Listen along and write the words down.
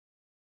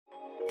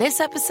This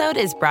episode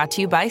is brought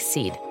to you by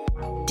Seed.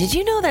 Did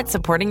you know that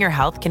supporting your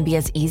health can be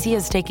as easy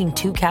as taking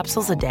 2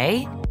 capsules a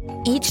day?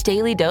 Each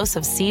daily dose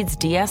of Seed's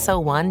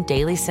DS-01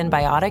 Daily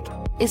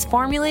Synbiotic is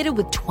formulated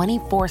with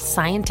 24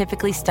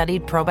 scientifically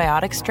studied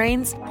probiotic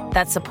strains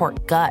that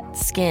support gut,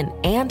 skin,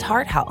 and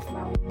heart health,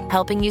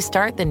 helping you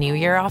start the new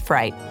year off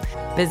right.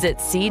 Visit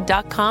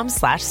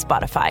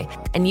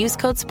seed.com/Spotify and use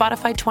code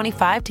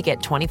Spotify25 to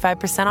get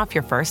 25% off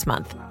your first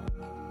month.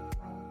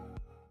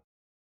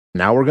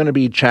 Now we're going to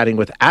be chatting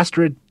with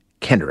Astrid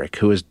Kenrick,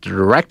 who is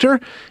director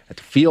at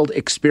the Field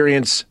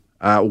Experience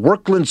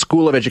Workland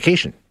School of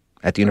Education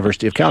at the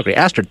University of Calgary.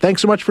 Astrid,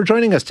 thanks so much for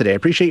joining us today. I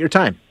appreciate your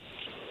time.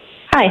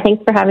 Hi,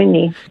 thanks for having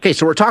me. Okay,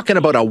 so we're talking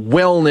about a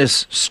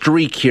wellness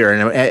streak here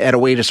and at a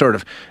way to sort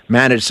of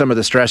manage some of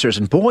the stressors.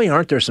 And boy,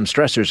 aren't there some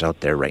stressors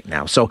out there right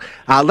now. So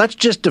let's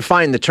just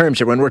define the terms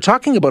here. When we're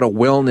talking about a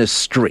wellness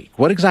streak,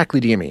 what exactly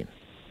do you mean?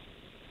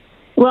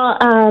 Well,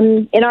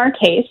 in our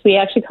case, we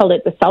actually called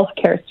it the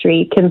self-care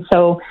streak. And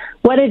so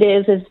what it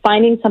is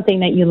finding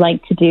something that you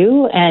like to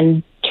do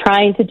and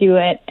trying to do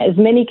it as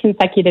many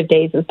consecutive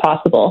days as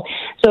possible.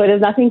 So it has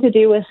nothing to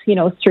do with,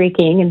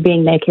 streaking and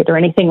being naked or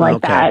anything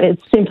like that.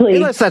 It's simply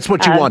unless that's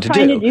what you want to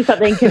trying do. to do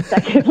something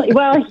consecutively.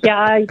 Well,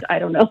 yeah, I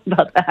don't know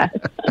about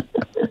that.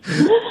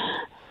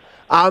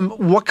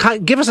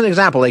 Give us an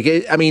example.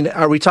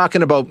 Are we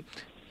talking about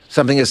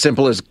something as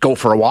simple as go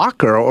for a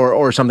walk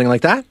or something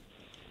like that?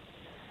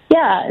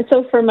 Yeah,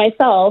 so for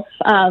myself,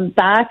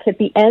 back at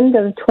the end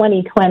of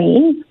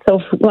 2020, so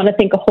if you want to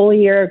think a whole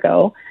year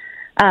ago,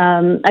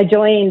 I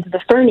joined the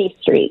Fernie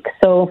Streak.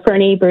 So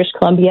Fernie, British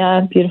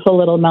Columbia, beautiful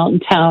little mountain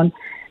town.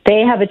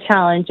 They have a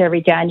challenge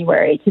every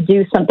January to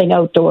do something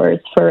outdoors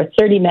for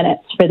 30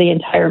 minutes for the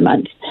entire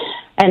month.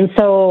 And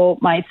so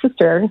my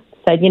sister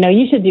said,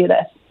 you should do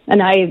this.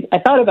 And I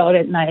thought about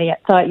it and I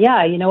thought,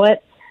 yeah, you know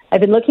what?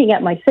 I've been looking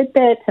at my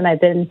Fitbit and I've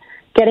been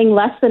getting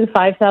less than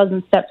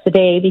 5,000 steps a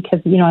day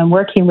because, I'm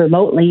working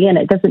remotely and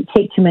it doesn't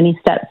take too many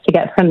steps to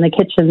get from the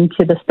kitchen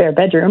to the spare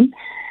bedroom.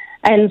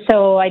 And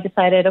so I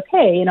decided,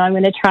 okay, I'm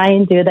going to try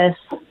and do this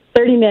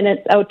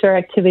 30-minute outdoor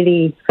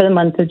activity for the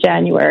month of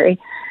January.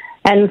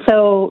 And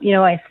so,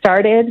 I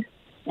started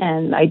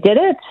and I did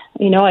it.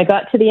 I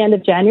got to the end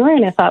of January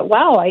and I thought,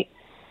 wow,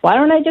 why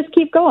don't I just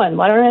keep going?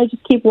 Why don't I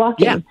just keep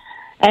walking? Yeah.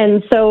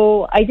 And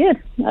so I did.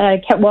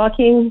 I kept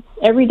walking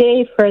every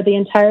day for the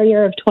entire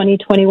year of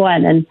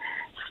 2021 and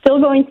still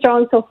going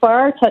strong so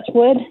far, touch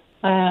wood.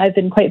 I've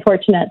been quite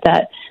fortunate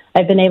that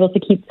I've been able to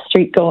keep the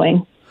streak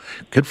going.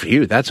 Good for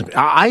you.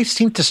 I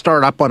seem to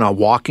start up on a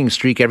walking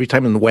streak every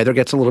time when the weather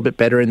gets a little bit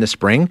better in the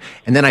spring,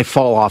 and then I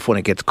fall off when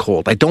it gets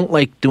cold. I don't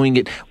like doing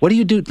it. What do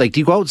you do? Do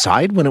you go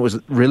outside when it was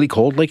really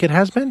cold like it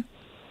has been?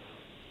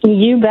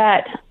 You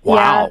bet.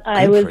 Wow.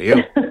 Yeah, Good for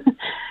you.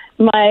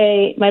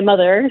 My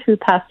mother, who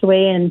passed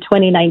away in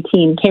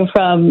 2019, came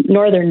from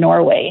northern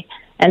Norway.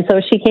 And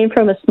so she came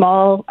from a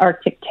small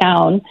Arctic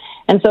town.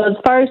 And so as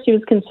far as she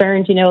was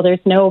concerned, there's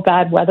no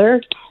bad weather.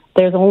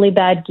 There's only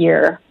bad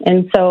gear.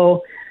 And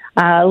so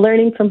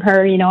learning from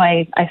her,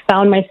 I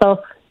found myself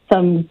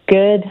some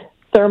good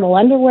thermal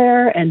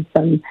underwear and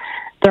some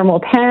thermal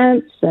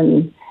pants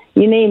and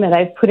you name it,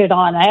 I've put it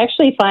on. I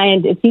actually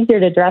find it's easier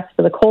to dress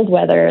for the cold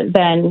weather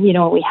than, we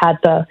had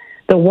the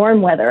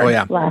warm weather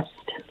last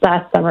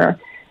summer.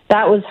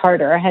 That was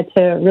harder. I had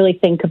to really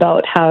think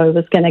about how I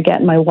was going to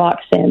get my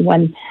walks in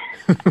when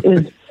it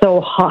was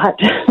so hot.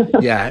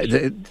 Yeah,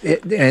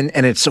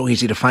 and it's so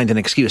easy to find an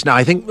excuse. Now,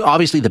 I think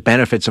obviously the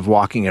benefits of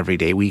walking every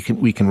day, we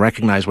can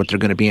recognize what they're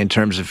going to be in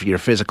terms of your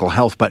physical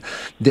health, but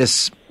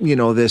this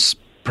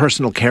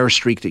personal care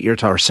streak that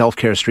or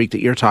self-care streak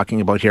that you're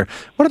talking about here,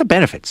 what are the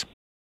benefits?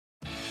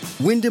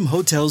 Wyndham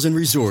Hotels and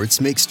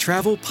Resorts makes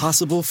travel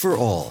possible for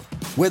all.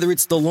 Whether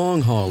it's the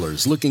long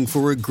haulers looking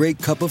for a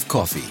great cup of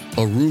coffee,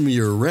 a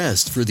roomier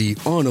rest for the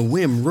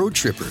on-a-whim road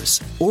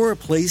trippers, or a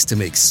place to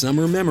make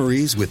summer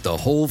memories with the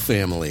whole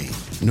family.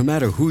 No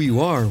matter who you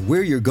are,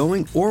 where you're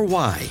going, or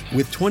why,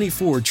 with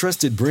 24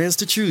 trusted brands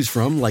to choose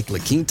from like La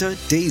Quinta,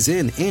 Days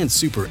Inn, and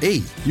Super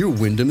 8, your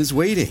Wyndham is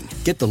waiting.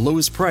 Get the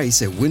lowest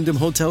price at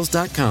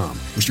WyndhamHotels.com.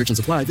 Restrictions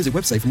apply. Visit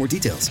website for more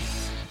details.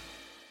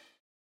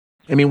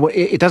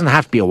 It doesn't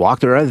have to be a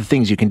walk. There are other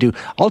things you can do.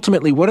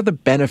 Ultimately, what are the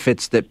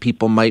benefits that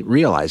people might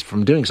realize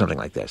from doing something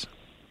like this?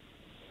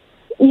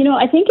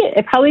 I think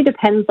it probably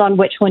depends on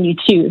which one you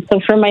choose. So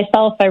for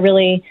myself, I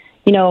really,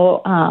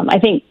 I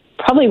think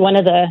probably one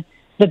of the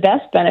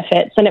best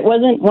benefits, and it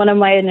wasn't one of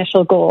my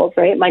initial goals,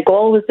 right? My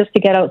goal was just to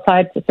get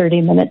outside for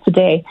 30 minutes a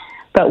day.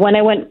 But when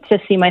I went to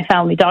see my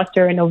family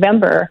doctor in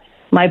November,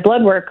 my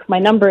blood work, my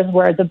numbers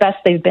were the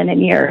best they've been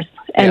in years.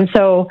 And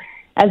so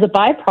as a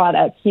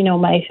byproduct,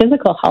 my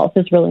physical health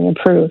has really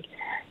improved.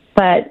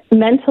 But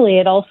mentally,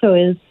 it also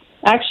is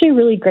actually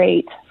really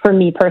great for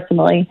me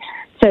personally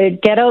to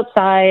get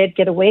outside,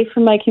 get away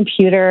from my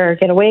computer,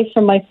 get away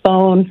from my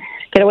phone,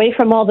 get away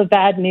from all the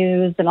bad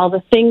news and all the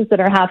things that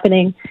are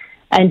happening,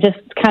 and just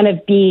kind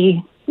of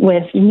be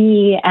with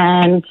me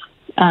and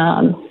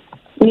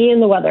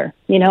the weather,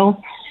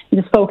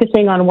 just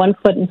focusing on one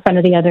foot in front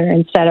of the other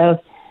instead of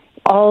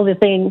all the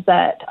things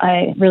that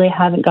I really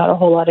haven't got a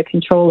whole lot of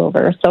control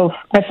over. So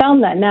I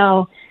found that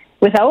now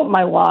without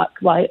my walk,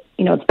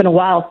 it's been a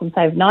while since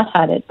I've not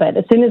had it, but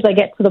as soon as I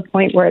get to the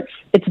point where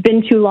it's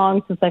been too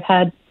long since I've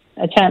had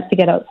a chance to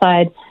get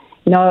outside,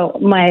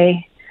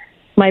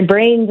 my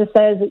brain just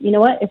says, you know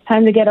what, it's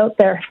time to get out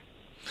there,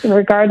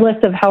 regardless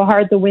of how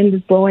hard the wind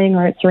is blowing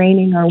or it's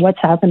raining or what's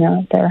happening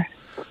out there.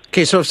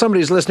 Okay, so if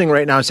somebody's listening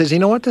right now and says, you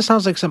know what, this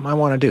sounds like something I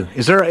want to do,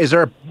 is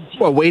there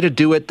a way to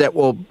do it that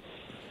will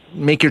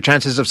make your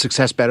chances of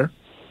success better?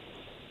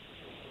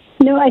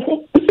 No, I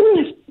think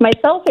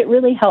myself, it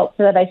really helped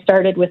that I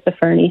started with the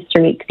Fernie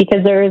Streak,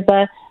 because there is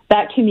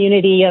that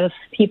community of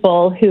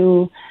people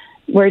who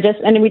were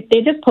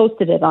they just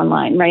posted it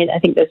online, right? I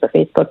think there's a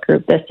Facebook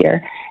group this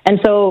year. And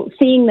so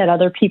seeing that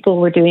other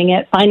people were doing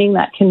it, finding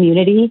that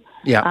community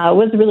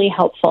was really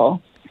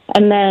helpful.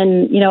 And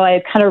then,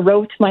 I kind of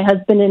roped my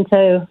husband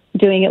into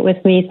doing it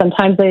with me.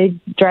 Sometimes I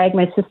drag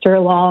my sister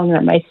along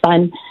or my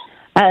son.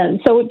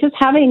 So just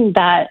having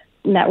that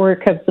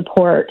network of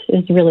support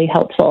is really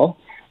helpful.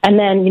 And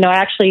then, I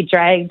actually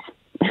dragged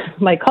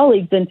my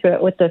colleagues into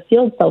it with the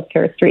Field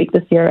Self-Care Streak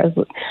this year. I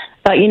thought,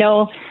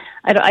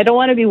 I don't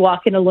want to be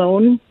walking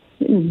alone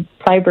in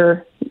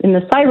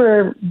the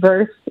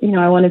cyberverse.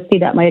 I want to see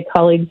that my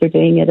colleagues are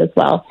doing it as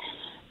well.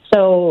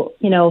 So,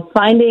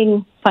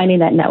 finding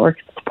that network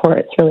of support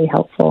is really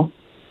helpful.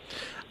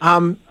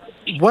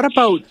 What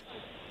about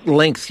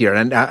length here?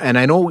 And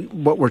I know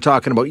what we're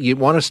talking about. You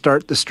want to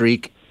start the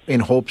streak in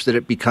hopes that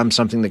it becomes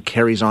something that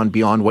carries on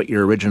beyond what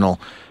your original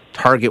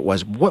target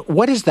was.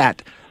 What is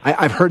that?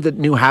 I've heard that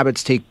new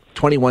habits take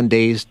 21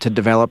 days to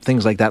develop,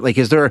 things like that. Like,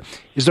 is there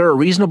a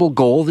reasonable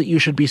goal that you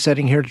should be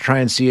setting here to try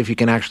and see if you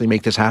can actually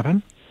make this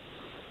happen?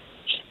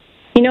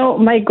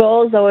 My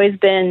goal has always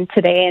been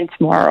today and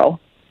tomorrow.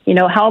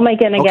 How am I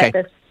going to get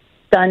this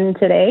done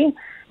today?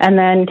 And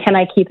then can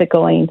I keep it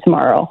going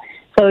tomorrow?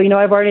 So,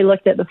 I've already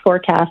looked at the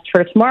forecast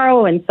for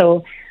tomorrow. And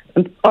so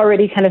I'm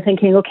already kind of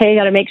thinking, okay, I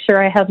got to make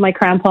sure I have my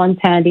crampons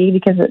handy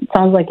because it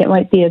sounds like it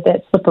might be a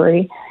bit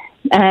slippery.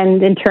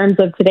 And in terms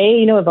of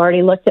today, I've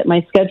already looked at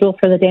my schedule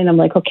for the day and I'm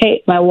like,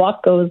 okay, my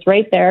walk goes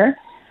right there.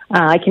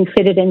 I can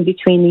fit it in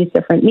between these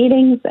different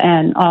meetings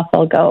and off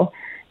I'll go.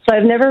 So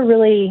I've never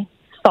really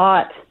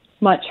thought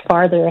much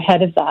farther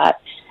ahead of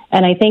that.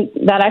 And I think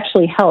that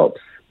actually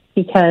helps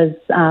because,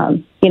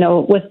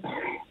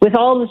 with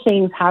all the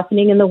things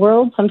happening in the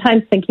world,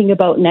 sometimes thinking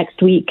about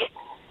next week,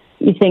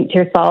 you think to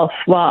yourself,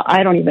 well,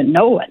 I don't even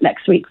know what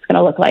next week's going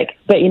to look like.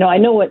 But, I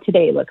know what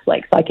today looks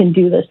like, so I can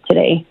do this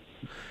today.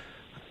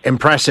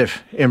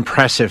 Impressive.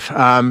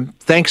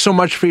 Thanks so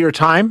much for your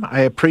time.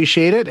 I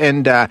appreciate it.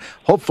 And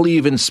hopefully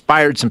you've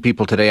inspired some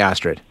people today,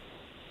 Astrid.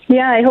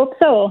 Yeah, I hope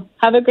so.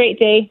 Have a great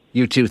day.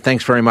 You too.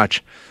 Thanks very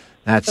much.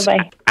 That's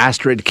Bye-bye.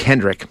 Astrid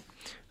Kendrick,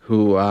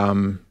 who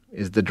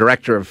is the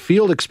Director of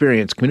Field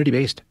Experience,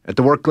 community-based, at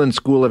the Workland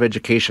School of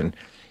Education,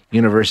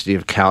 University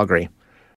of Calgary.